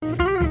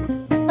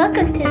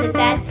Welcome to the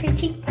Bad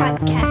Preaching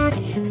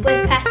Podcast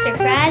with Pastor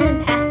Brad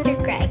and Pastor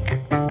Greg.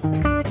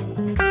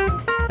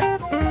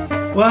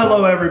 Well,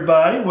 hello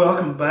everybody.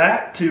 Welcome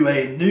back to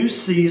a new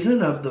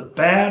season of the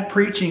Bad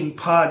Preaching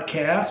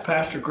Podcast.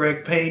 Pastor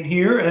Greg Payne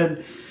here,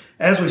 and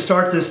as we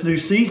start this new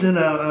season,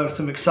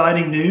 some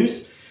exciting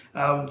news.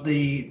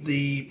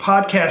 The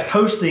podcast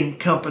hosting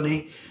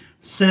company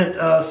sent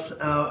us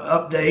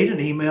update, an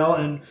email,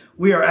 and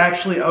we are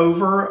actually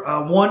over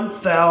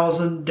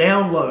 1,000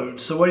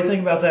 downloads. So what do you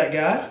think about that,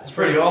 guys? It's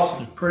pretty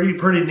awesome. Pretty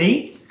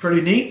neat.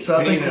 So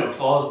I think we need an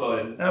applause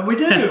button. We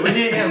do. We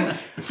need.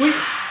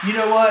 You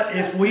know what?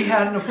 If we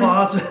had an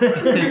applause,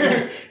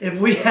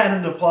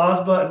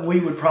 button, we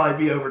would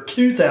probably be over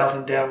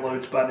 2,000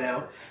 downloads by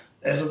now,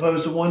 as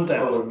opposed to 1,000.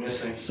 That's what we're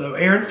missing. So,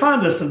 Aaron,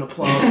 find us an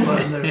applause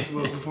button there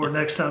before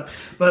next time.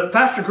 But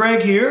Pastor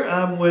Greg here.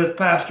 I'm with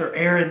Pastor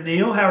Aaron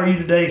Neal. How are you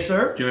today,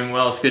 sir? Doing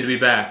well. It's good to be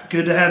back.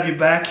 Good to have you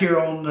back here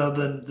on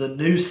the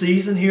new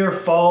season here,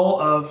 fall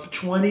of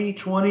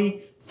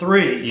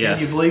 2023. Yes.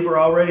 Can you believe we're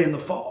already in the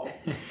fall?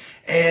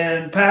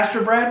 And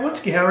Pastor Brad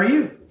Witzke, how are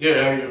you? Good,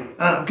 how are you?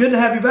 Good to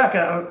have you back.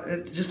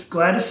 Just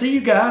glad to see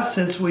you guys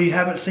since we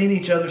haven't seen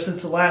each other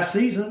since the last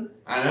season.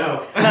 I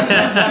know.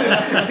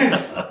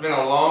 It's been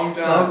a long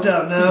time.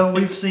 No,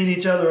 we've seen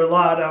each other a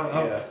lot.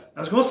 I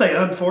was going to say,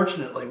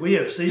 unfortunately. We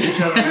have seen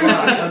each other a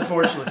lot,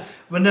 unfortunately.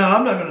 But no,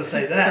 I'm not going to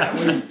say that.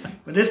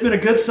 But it's been a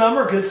good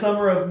summer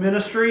of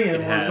ministry,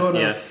 and we're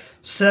going to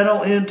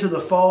settle into the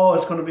fall.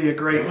 It's going to be a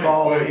great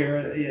fall quick.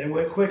 Here. Yeah, it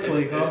went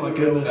quickly. Oh, my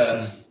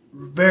goodness.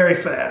 Very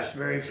fast.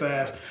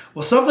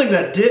 Well, something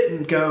that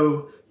didn't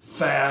go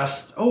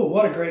fast. Oh,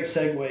 what a great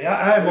segue.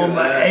 I'm on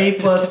my A+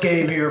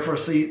 game here for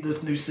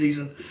this new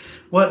season.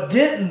 What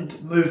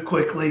didn't move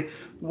quickly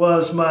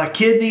was my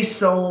Kidney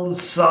Stone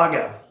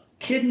Saga.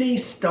 Kidney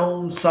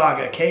Stone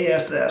Saga,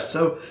 KSS.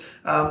 So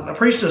I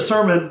preached a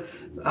sermon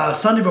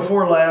Sunday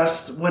before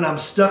last when I'm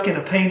stuck in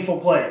a painful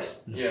place.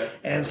 Yeah.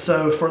 And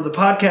so for the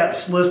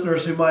podcast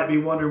listeners who might be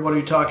wondering what are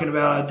you talking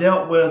about, I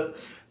dealt with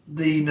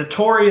the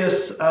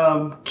notorious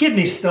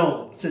kidney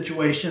stone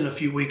situation a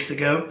few weeks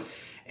ago.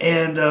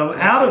 And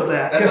out of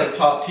that... That's like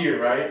top tier,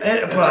 right?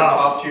 That's like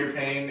top tier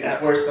pain. It's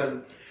worse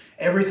than...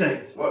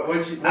 Everything.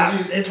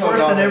 It's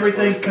worse than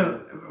everything.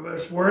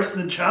 It's worse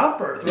than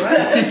childbirth, right?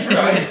 That's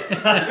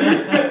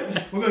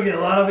right. We're going to get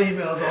a lot of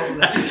emails off of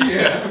that.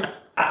 Yeah.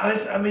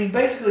 I mean,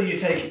 basically you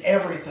take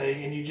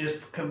everything and you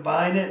just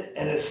combine it,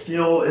 and it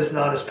still is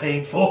not as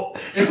painful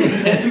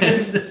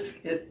as this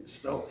kidney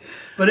stone.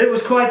 But it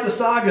was quite the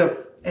saga.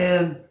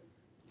 And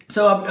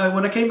so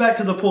when I came back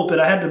to the pulpit,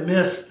 I had to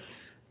miss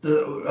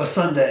a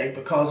Sunday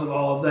because of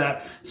all of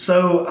that.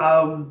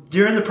 So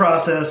during the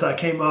process, I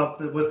came up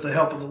with the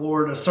help of the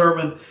Lord, a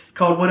sermon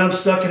called When I'm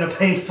Stuck in a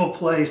Painful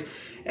Place,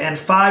 and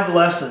 5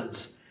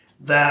 lessons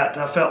that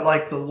I felt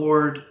like the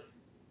Lord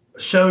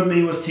showed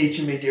me, was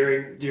teaching me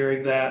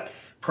during that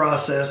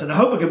process. And I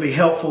hope it could be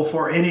helpful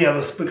for any of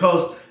us,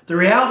 because the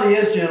reality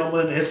is,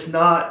 gentlemen, it's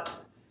not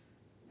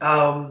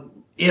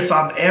if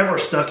I'm ever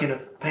stuck in a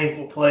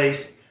painful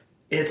place,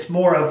 it's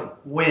more of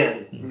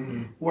when.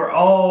 Mm-hmm. We're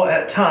all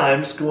at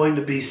times going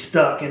to be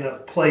stuck in a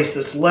place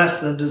that's less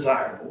than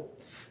desirable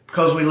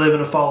because we live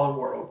in a fallen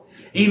world,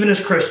 even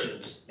as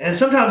Christians. And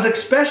sometimes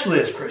especially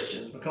as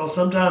Christians, because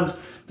sometimes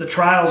the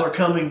trials are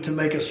coming to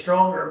make us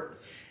stronger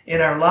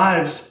in our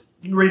lives.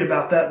 You can read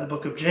about that in the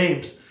book of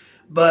James.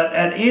 But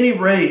at any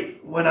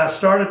rate, when I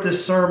started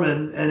this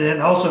sermon, and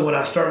then also when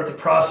I started the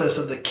process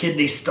of the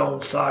Kidney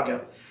Stone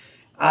Saga,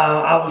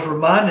 I was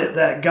reminded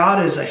that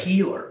God is a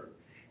healer,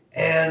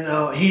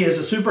 and He is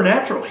a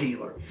supernatural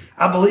healer.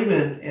 I believe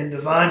in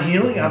divine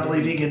healing. I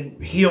believe He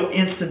can heal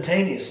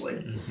instantaneously.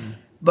 Mm-hmm.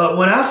 But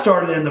when I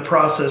started in the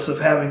process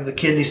of having the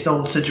kidney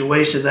stone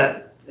situation,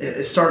 that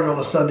it started on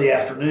a Sunday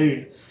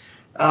afternoon,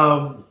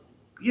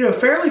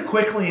 fairly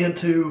quickly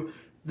into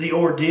the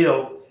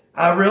ordeal,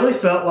 I really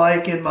felt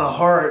like in my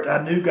heart,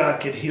 I knew God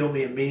could heal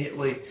me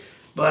immediately,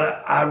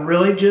 but I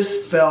really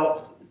just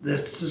felt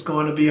this is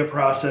going to be a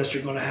process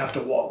you're going to have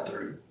to walk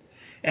through.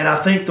 And I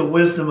think the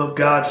wisdom of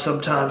God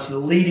sometimes, the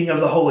leading of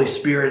the Holy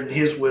Spirit and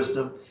His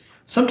wisdom,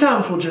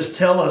 sometimes will just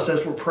tell us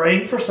as we're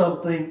praying for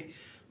something,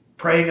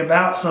 praying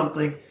about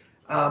something,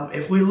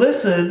 if we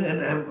listen,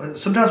 and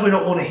sometimes we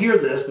don't want to hear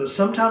this, but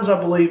sometimes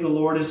I believe the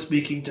Lord is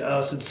speaking to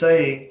us and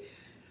saying,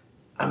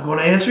 I'm going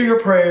to answer your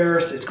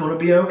prayers, it's going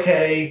to be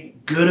okay,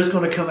 good is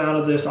going to come out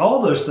of this,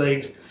 all those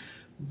things,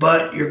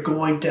 but you're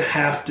going to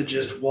have to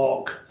just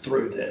walk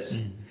through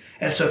this. Mm-hmm.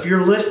 And so if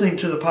you're listening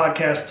to the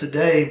podcast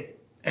today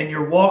and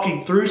you're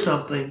walking through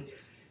something,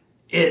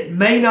 it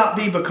may not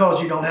be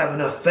because you don't have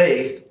enough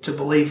faith to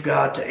believe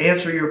God to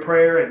answer your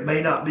prayer. It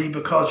may not be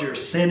because you're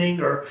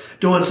sinning or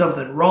doing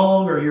something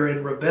wrong, or you're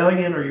in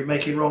rebellion, or you're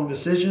making wrong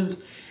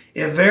decisions.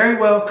 It very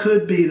well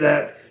could be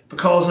that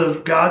because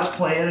of God's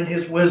plan and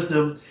His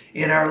wisdom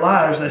in our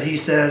lives, that He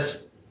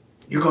says,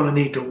 you're going to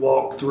need to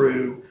walk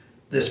through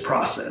this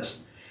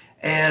process.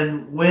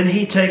 And when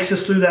He takes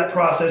us through that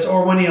process,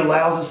 or when He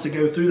allows us to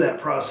go through that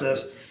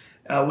process,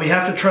 we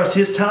have to trust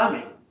His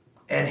timing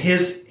and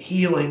His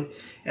healing.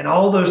 And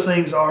all those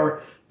things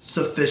are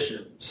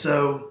sufficient.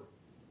 So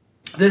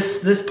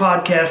this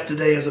podcast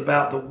today is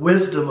about the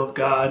wisdom of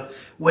God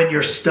when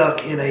you're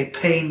stuck in a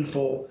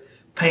painful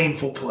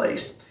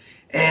place.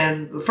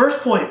 And the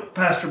first point,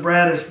 Pastor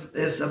Brad,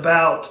 is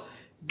about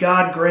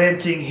God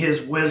granting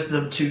his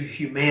wisdom to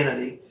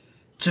humanity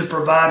to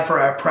provide for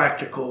our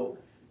practical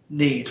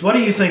needs. What do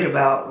you think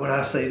about when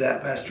I say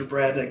that, Pastor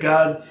Brad, that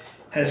God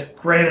has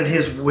granted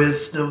his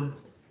wisdom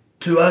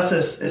to us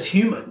as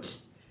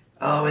humans?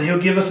 And he'll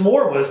give us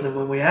more wisdom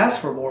when we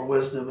ask for more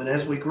wisdom. And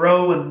as we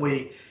grow and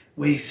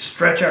we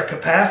stretch our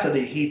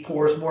capacity, he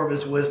pours more of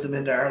his wisdom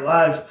into our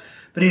lives.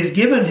 But he's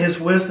given his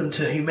wisdom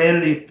to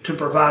humanity to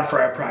provide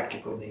for our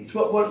practical needs.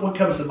 What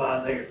comes to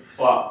mind there?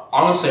 Well,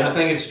 honestly, I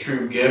think it's a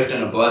true gift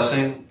and a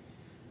blessing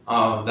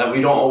that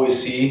we don't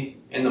always see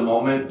in the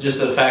moment. Just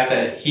the fact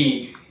that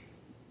he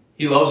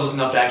loves us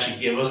enough to actually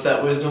give us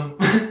that wisdom.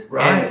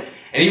 Right.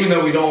 And even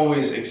though we don't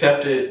always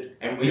accept it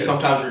and we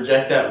sometimes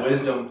reject that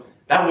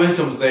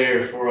wisdom's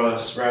there for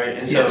us, right?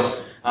 And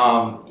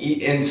so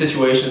in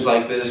situations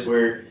like this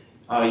where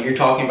you're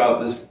talking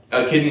about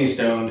a kidney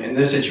stone in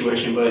this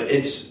situation, but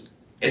it's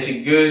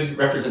a good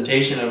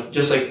representation of,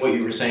 just like what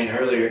you were saying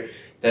earlier,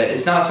 that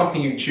it's not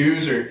something you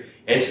choose, or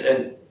it's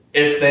an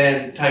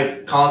if-then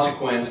type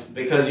consequence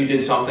because you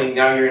did something,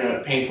 now you're in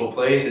a painful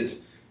place. It's,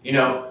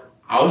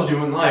 I was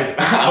doing life.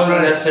 I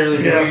wasn't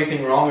necessarily doing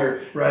anything wrong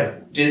or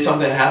did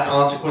something have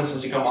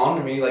consequences to come on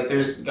to me. Like,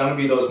 there's going to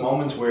be those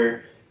moments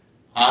where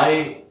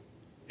I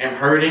am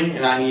hurting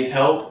and I need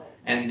help,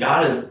 and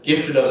God has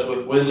gifted us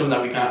with wisdom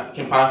that we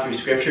can find through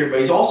Scripture, but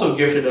he's also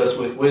gifted us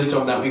with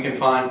wisdom that we can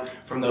find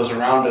from those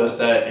around us,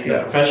 that in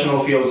the professional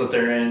fields that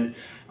they're in,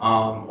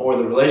 or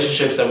the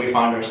relationships that we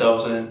find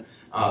ourselves in,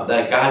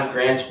 that God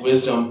grants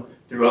wisdom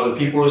through other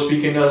people who are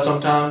speaking to us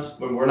sometimes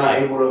when we're not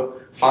able to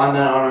find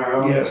that on our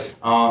own. Yes.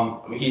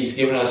 He's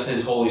given us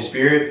his Holy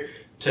Spirit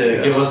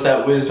to give us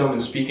that wisdom and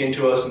speak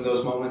into us in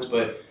those moments,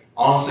 but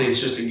honestly,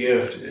 it's just a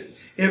gift.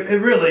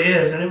 It really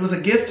is, and it was a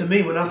gift to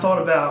me when I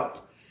thought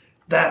about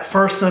that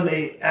first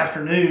Sunday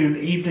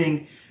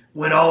evening,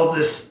 when all of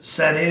this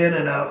set in,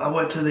 and I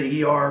went to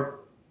the ER,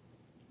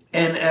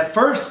 and at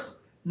first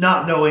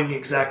not knowing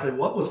exactly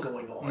what was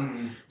going on.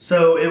 Mm-hmm.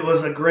 So it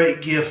was a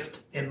great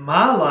gift in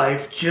my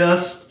life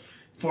just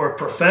for a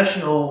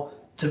professional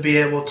to be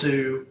able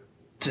to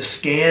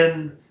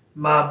scan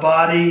my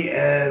body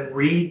and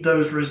read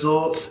those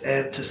results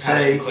and to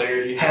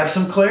have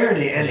some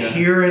clarity. And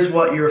here is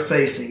what you're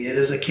facing. It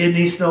is a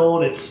kidney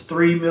stone. It's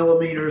 3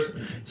 millimeters.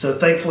 So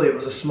thankfully it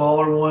was a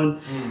smaller one.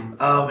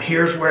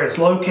 Here's where it's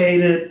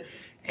located.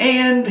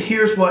 And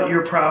here's what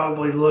you're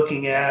probably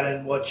looking at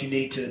and what you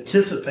need to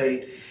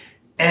anticipate.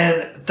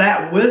 And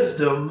that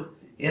wisdom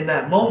in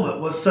that moment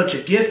was such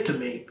a gift to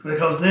me,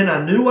 because then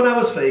I knew what I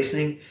was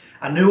facing.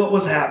 I knew what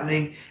was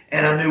happening,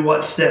 and I knew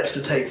what steps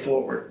to take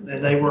forward.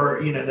 And they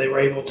were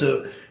able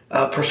to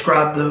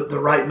prescribe the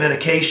right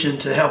medication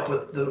to help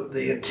with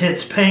the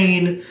intense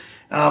pain,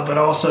 but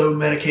also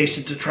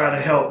medication to try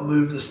to help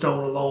move the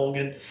stone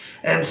along.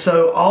 And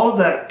so all of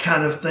that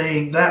kind of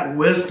thing, that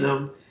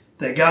wisdom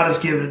that God has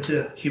given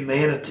to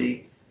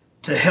humanity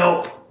to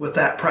help with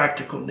that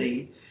practical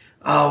need.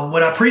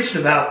 When I preached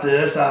about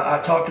this,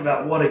 I talked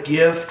about what a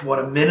gift, what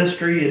a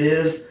ministry it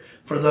is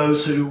for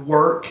those who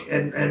work,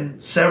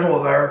 and several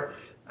of our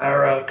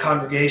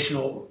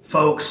congregational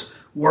folks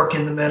work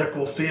in the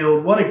medical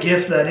field. What a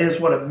gift that is,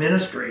 what a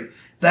ministry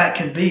that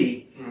can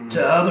be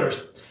to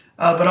others.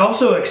 But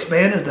also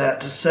expanded that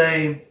to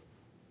say,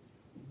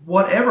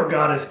 whatever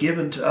God has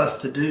given to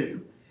us to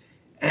do,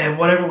 and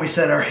whatever we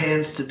set our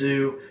hands to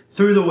do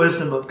through the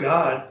wisdom of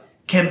God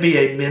can be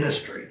a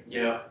ministry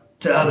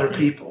to other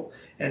people.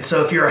 And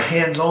so if you're a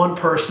hands-on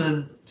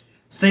person,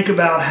 think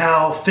about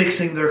how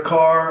fixing their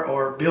car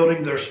or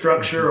building their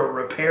structure or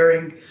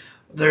repairing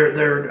their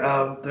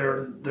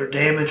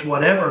damage,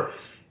 whatever,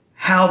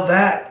 how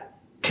that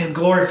can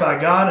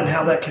glorify God and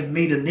how that can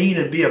meet a need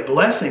and be a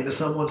blessing to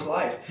someone's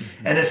life.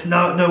 Mm-hmm. And it's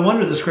no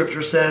wonder the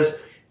Scripture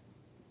says,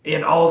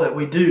 in all that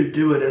we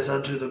do it as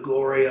unto the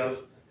glory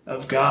of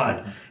God.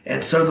 Mm-hmm.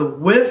 And so the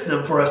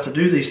wisdom for us to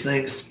do these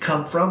things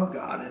come from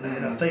God.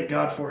 And I thank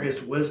God for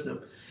his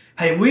wisdom.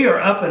 Hey, we are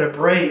up at a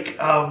break.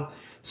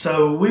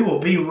 So we will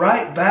be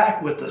right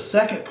back with the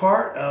second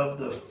part of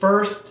the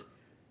first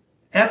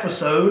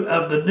episode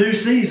of the new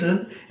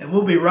season. And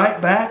we'll be right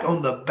back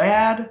on the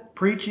Bad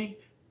Preaching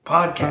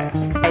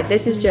Podcast. Hi,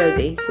 this is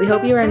Josie. We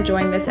hope you are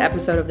enjoying this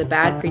episode of the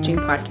Bad Preaching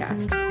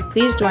Podcast.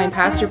 Please join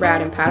Pastor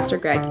Brad and Pastor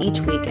Greg each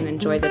week and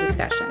enjoy the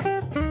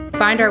discussion.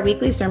 Find our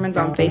weekly sermons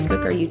on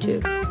Facebook or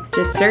YouTube.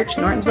 Just search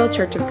Nortonsville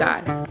Church of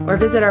God, or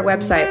visit our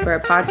website for a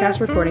podcast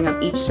recording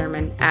of each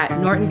sermon at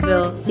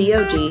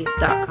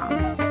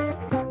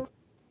nortonsvillecog.com.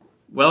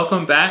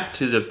 Welcome back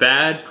to the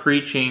Bad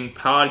Preaching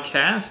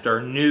Podcast,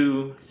 our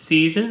new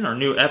season, our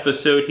new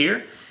episode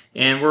here.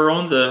 And we're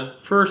on the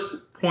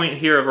first point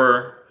here of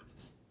our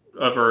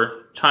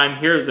time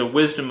here, the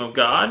wisdom of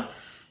God.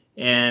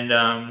 And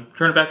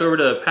turn it back over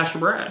to Pastor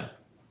Brad.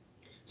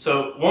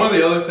 So one of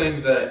the other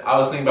things that I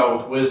was thinking about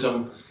with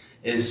wisdom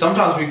is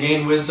sometimes we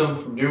gain wisdom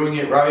from doing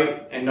it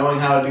right and knowing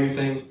how to do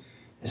things.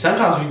 And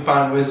sometimes we can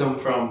find wisdom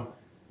from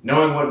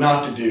knowing what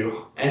not to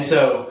do. And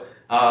so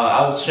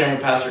I was sharing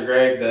with Pastor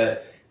Greg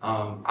that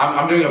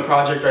I'm doing a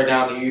project right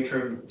now in the youth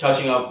room,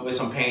 touching up with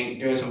some paint,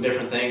 doing some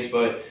different things,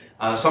 but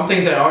some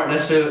things that aren't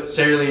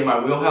necessarily in my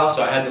wheelhouse,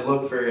 so I had to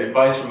look for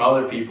advice from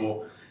other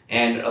people.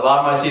 And a lot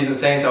of my seasoned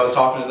saints, I was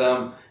talking to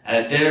them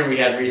at a dinner we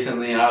had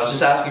recently, and I was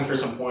just asking for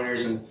some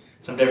pointers and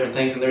some different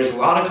things. And there's a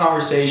lot of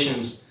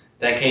conversations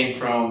that came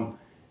from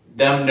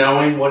them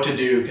knowing what to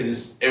do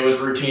because it was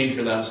routine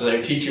for them. So they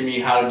were teaching me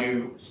how to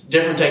do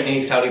different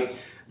techniques, how to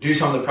do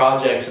some of the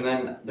projects. And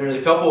then there's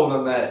a couple of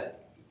them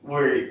that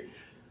were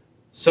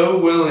so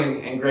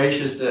willing and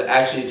gracious to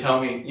actually tell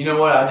me, you know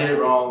what, I did it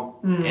wrong,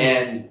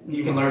 and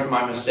you can learn from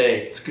my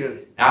mistake. It's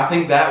good. And I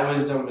think that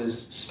wisdom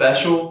is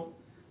special.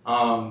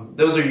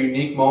 Those are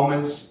unique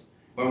moments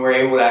when we're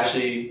able to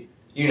actually,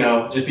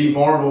 just be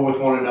vulnerable with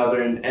one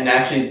another and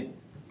actually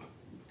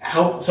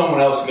help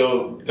someone else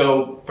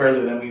go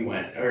further than we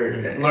went, or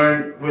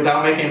learn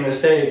without making a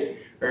mistake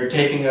or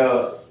taking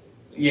a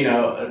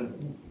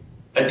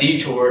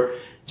detour.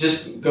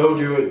 Just go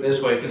do it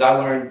this way because I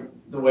learned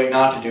the way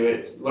not to do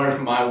it. Learn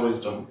from my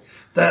wisdom.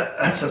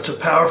 That's such a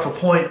powerful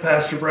point,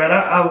 Pastor Brad.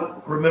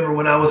 I remember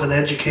when I was an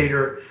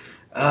educator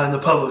in the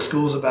public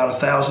schools about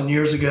 1,000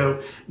 years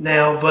ago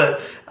now,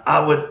 but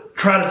I would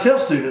try to tell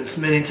students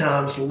many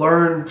times,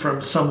 learn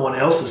from someone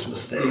else's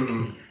mistake.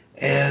 Mm-hmm.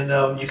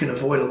 And you can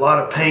avoid a lot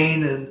of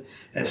pain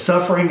and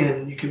suffering,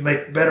 and you can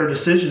make better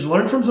decisions.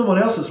 Learn from someone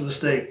else's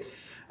mistake.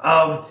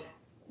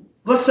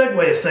 Let's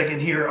segue a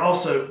second here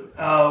also.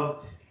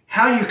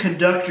 How you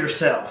conduct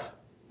yourself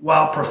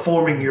while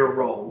performing your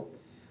role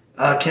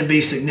can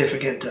be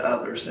significant to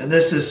others. And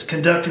this is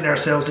conducting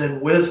ourselves in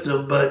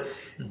wisdom, but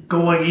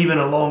going even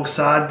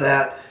alongside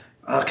that,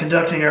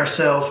 conducting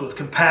ourselves with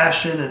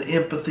compassion and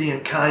empathy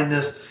and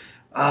kindness.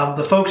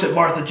 The folks at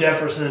Martha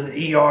Jefferson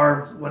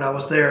ER, when I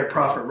was there at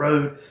Prophet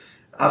Road,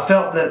 I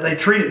felt that they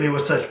treated me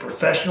with such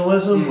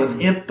professionalism,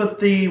 with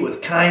empathy,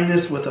 with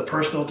kindness, with a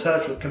personal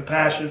touch, with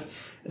compassion.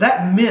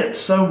 That meant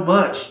so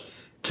much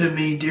to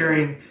me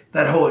during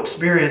that whole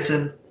experience.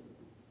 And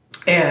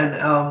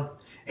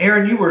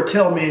Aaron, you were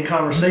telling me in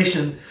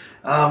conversation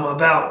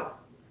about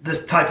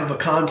this type of a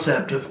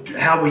concept of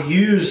how we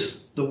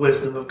use the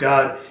wisdom of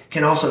God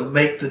can also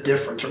make the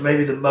difference, or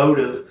maybe the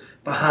motive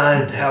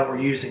behind how we're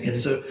using it.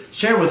 So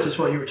share with us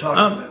what you were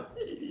talking about.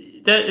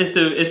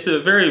 It's a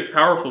very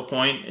powerful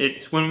point.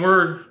 It's when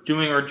we're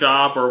doing our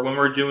job or when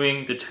we're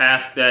doing the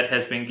task that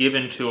has been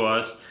given to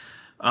us,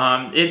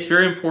 it's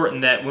very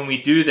important that when we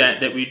do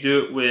that we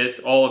do it with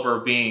all of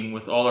our being,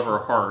 with all of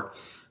our heart.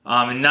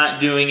 And not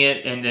doing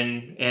it and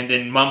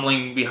then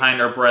mumbling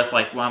behind our breath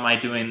like, why am I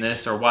doing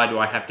this, or why do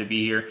I have to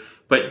be here?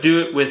 But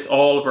do it with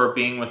all of our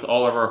being, with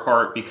all of our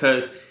heart,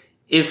 because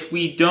if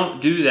we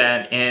don't do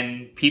that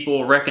and people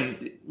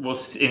will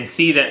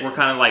see that we're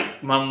kind of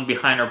like mumbling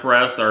behind our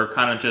breath or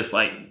kind of just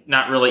like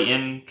not really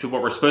into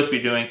what we're supposed to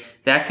be doing,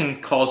 that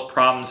can cause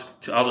problems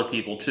to other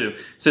people too.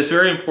 So it's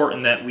very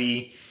important that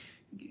we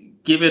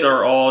give it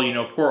our all,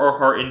 pour our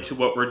heart into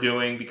what we're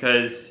doing,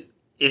 because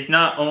it's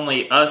not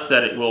only us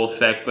that it will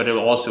affect, but it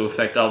will also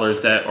affect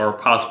others that are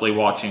possibly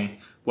watching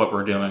what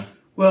we're doing.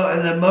 Well,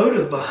 and the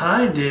motive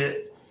behind it,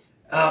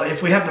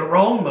 if we have the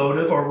wrong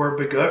motive,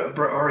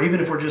 or even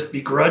if we're just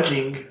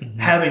begrudging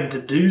having to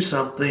do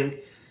something,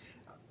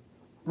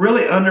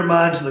 really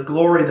undermines the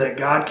glory that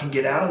God can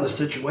get out of the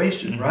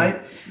situation,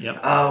 right?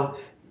 Yep.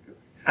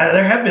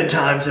 There have been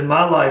times in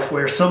my life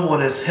where someone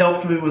has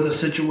helped me with a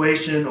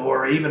situation,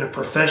 or even a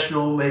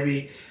professional,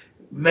 maybe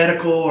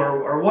medical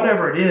or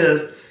whatever it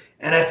is,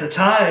 and at the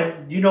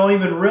time, you don't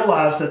even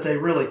realize that they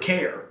really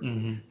care.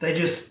 Mm-hmm. They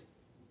just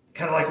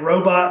kind of like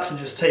robots and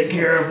just take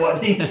care of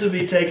what needs to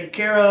be taken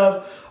care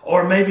of,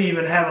 or maybe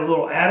even have a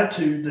little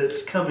attitude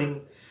that's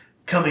coming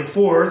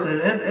forth.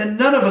 And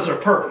none of us are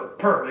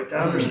perfect.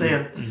 I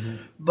understand. Mm-hmm.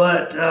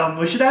 But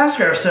we should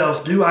ask ourselves,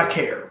 do I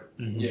care?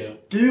 Mm-hmm. Yeah.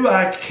 Do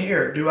I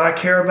care? Do I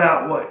care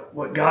about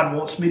what God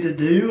wants me to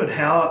do and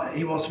how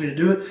He wants me to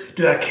do it?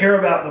 Do I care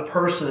about the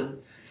person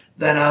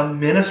that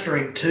I'm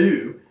ministering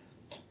to?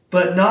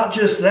 But not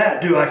just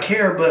that, do I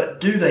care, but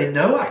do they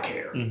know I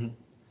care? Mm-hmm.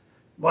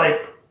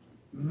 Like,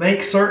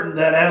 make certain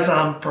that as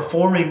I'm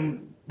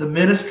performing the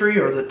ministry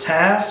or the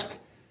task,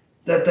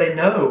 that they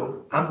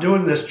know I'm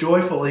doing this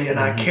joyfully and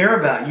I care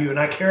about you and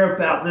I care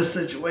about this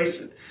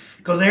situation.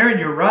 Because, Aaron,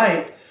 you're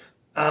right.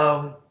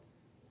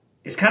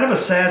 It's kind of a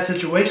sad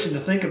situation to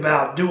think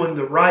about doing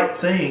the right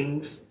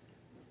things,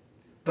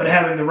 but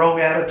having the wrong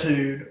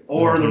attitude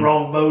or the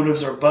wrong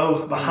motives or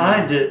both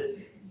behind it.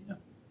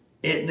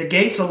 It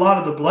negates a lot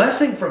of the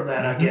blessing from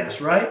that, I guess,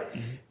 right?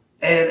 Mm-hmm.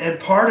 And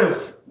part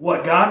of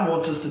what God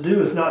wants us to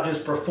do is not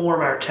just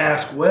perform our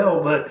task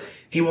well, but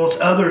He wants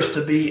others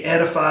to be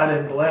edified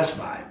and blessed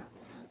by it.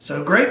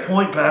 So great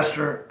point,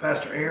 Pastor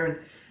Aaron.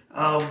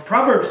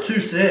 Proverbs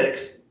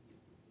 2:6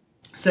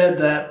 said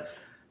that,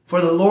 for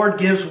the Lord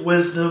gives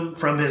wisdom,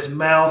 from His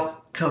mouth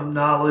come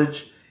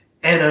knowledge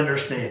and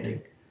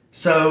understanding.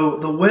 So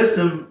the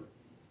wisdom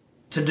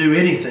to do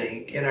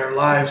anything in our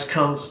lives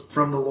comes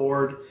from the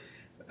Lord.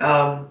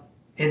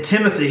 in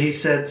Timothy, he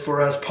said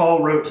for us,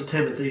 Paul wrote to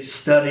Timothy,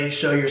 study,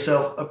 show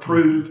yourself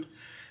approved,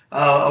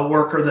 a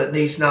worker that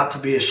needs not to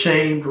be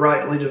ashamed,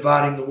 rightly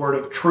dividing the word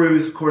of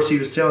truth. Of course, he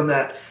was telling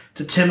that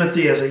to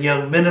Timothy as a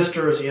young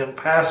minister, as a young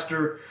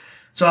pastor.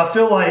 So I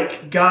feel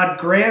like God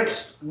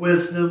grants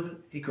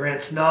wisdom. He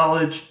grants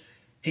knowledge.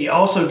 He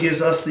also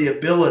gives us the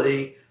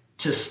ability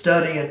to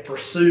study and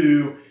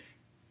pursue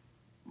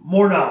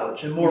more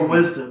knowledge and more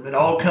wisdom. It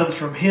all comes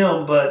from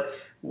him, but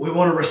we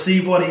want to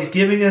receive what he's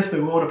giving us, but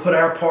we want to put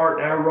our part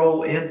and our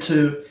role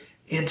into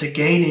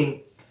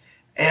gaining.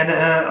 And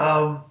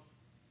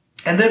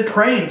then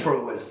praying for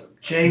the wisdom.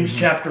 James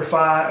chapter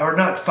 5, or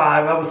not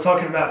 5, I was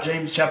talking about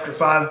James chapter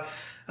 5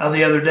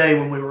 the other day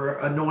when we were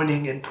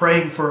anointing and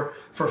praying for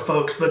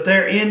folks. But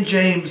there in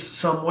James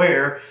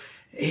somewhere,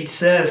 he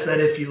says that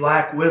if you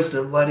lack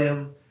wisdom, let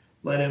him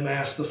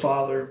ask the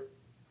Father,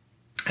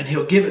 and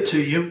he'll give it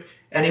to you,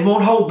 and he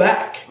won't hold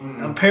back.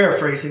 I'm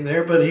paraphrasing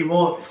there, but he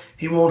won't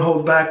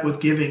hold back with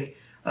giving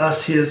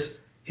us his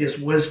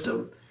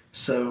wisdom.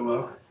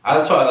 So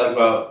that's what I like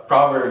about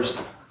Proverbs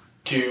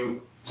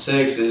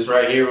 2:6 is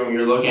right here when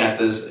you're looking at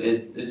this.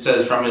 It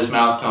says, "From his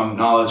mouth come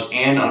knowledge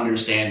and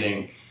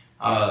understanding."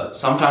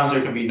 Sometimes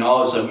there can be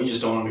knowledge that we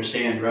just don't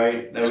understand,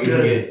 right? That we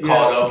can get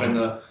caught up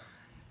in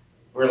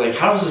we're like,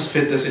 how does this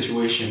fit the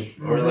situation?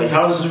 Or like,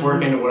 how does this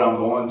work into what I'm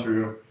going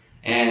through?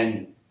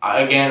 And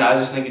I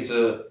just think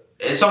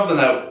it's something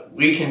that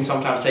we can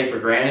sometimes take for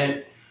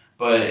granted,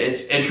 but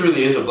it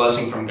truly is a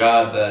blessing from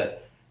God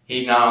that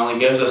he not only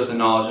gives us the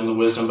knowledge and the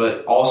wisdom,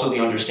 but also the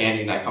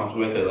understanding that comes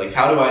with it. Like,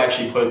 how do I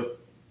actually put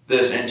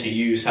this into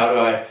use? How do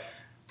I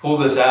pull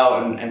this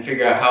out and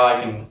figure out how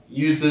I can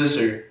use this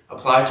or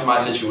apply it to my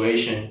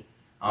situation?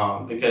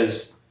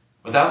 Because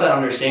without that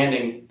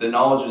understanding, the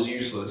knowledge is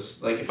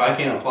useless. Like, if I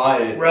can't apply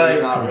it,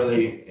 it's not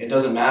really, it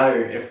doesn't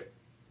matter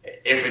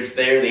if it's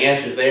there, the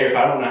answer's there. If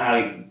I don't know how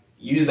to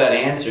use that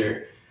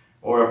answer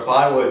or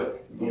apply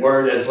what the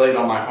word has laid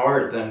on my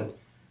heart, then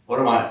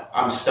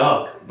I'm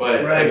stuck.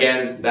 But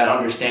again, that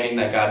understanding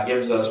that God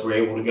gives us, we're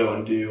able to go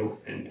and do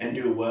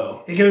it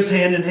well. It goes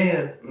hand in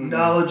hand.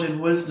 Knowledge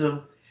and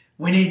wisdom.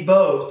 We need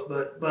both,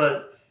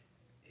 but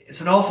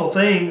it's an awful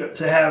thing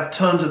to have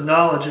tons of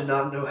knowledge and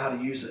not know how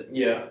to use it.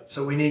 Yeah.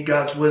 So we need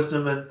God's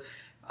wisdom. And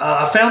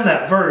I found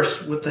that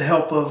verse with the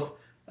help of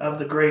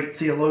the great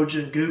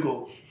theologian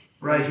Google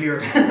right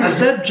here. I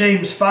said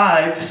James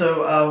 5,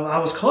 so I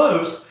was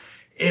close.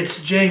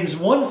 It's James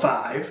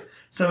 1:5.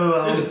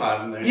 So there's a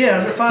 5 in there. Yeah,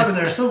 there's a 5 in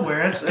there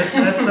somewhere.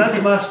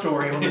 That's my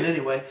story on it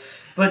anyway.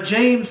 But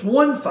James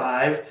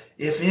 1:5,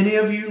 if any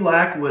of you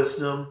lack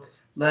wisdom,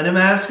 let him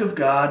ask of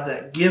God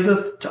that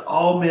giveth to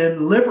all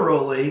men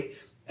liberally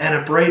and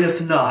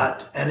upbraideth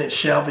not, and it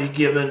shall be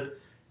given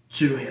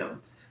to him.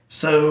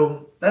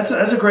 So that's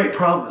a great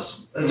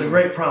promise. That's a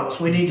great promise.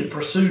 We need to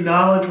pursue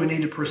knowledge. We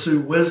need to pursue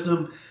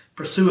wisdom,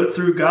 pursue it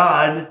through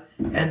God,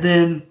 and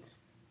then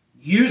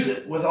use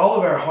it with all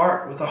of our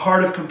heart, with a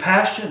heart of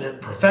compassion and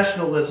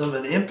professionalism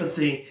and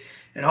empathy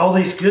and all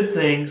these good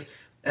things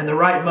and the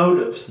right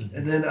motives.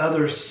 And then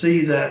others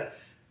see that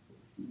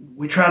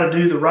we try to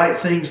do the right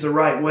things the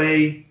right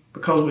way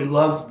because we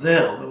love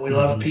them and we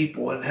love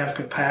people and have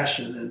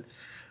compassion. And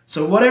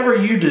so whatever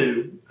you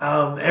do,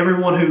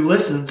 everyone who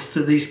listens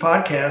to these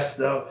podcasts,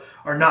 though,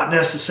 are not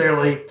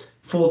necessarily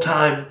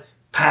full-time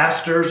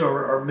pastors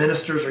or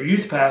ministers or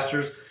youth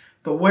pastors,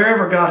 but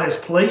wherever God has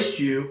placed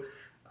you,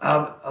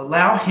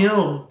 allow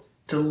him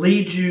to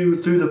lead you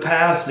through the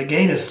paths to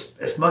gain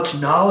as much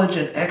knowledge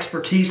and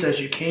expertise as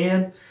you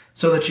can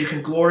so that you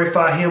can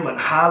glorify him at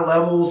high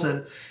levels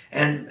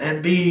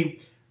and be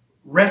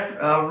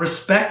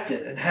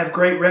respected and have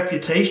great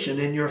reputation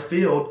in your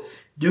field.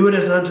 Do it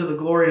as unto the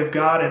glory of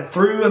God and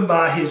through and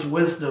by his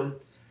wisdom.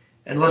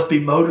 And let's be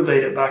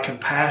motivated by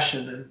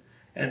compassion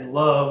and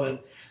love. And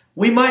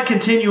we might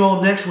continue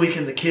on next week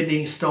in the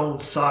Kidney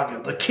Stone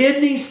Saga. The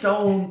Kidney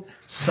Stone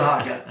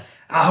Saga.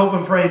 I hope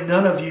and pray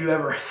none of you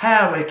ever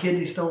have a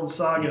kidney stone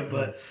saga,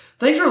 but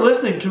thanks for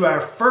listening to our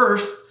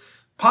first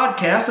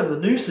podcast of the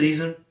new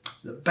season,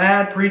 the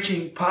Bad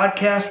Preaching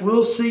Podcast.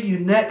 We'll see you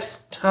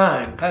next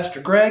time.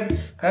 Pastor Greg,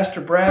 Pastor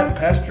Brad,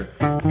 Pastor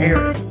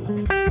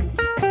Aaron.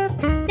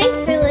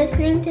 Thanks for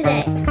listening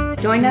today.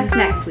 Join us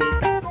next week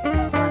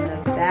on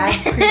the Bad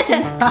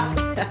Preaching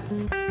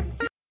Podcast.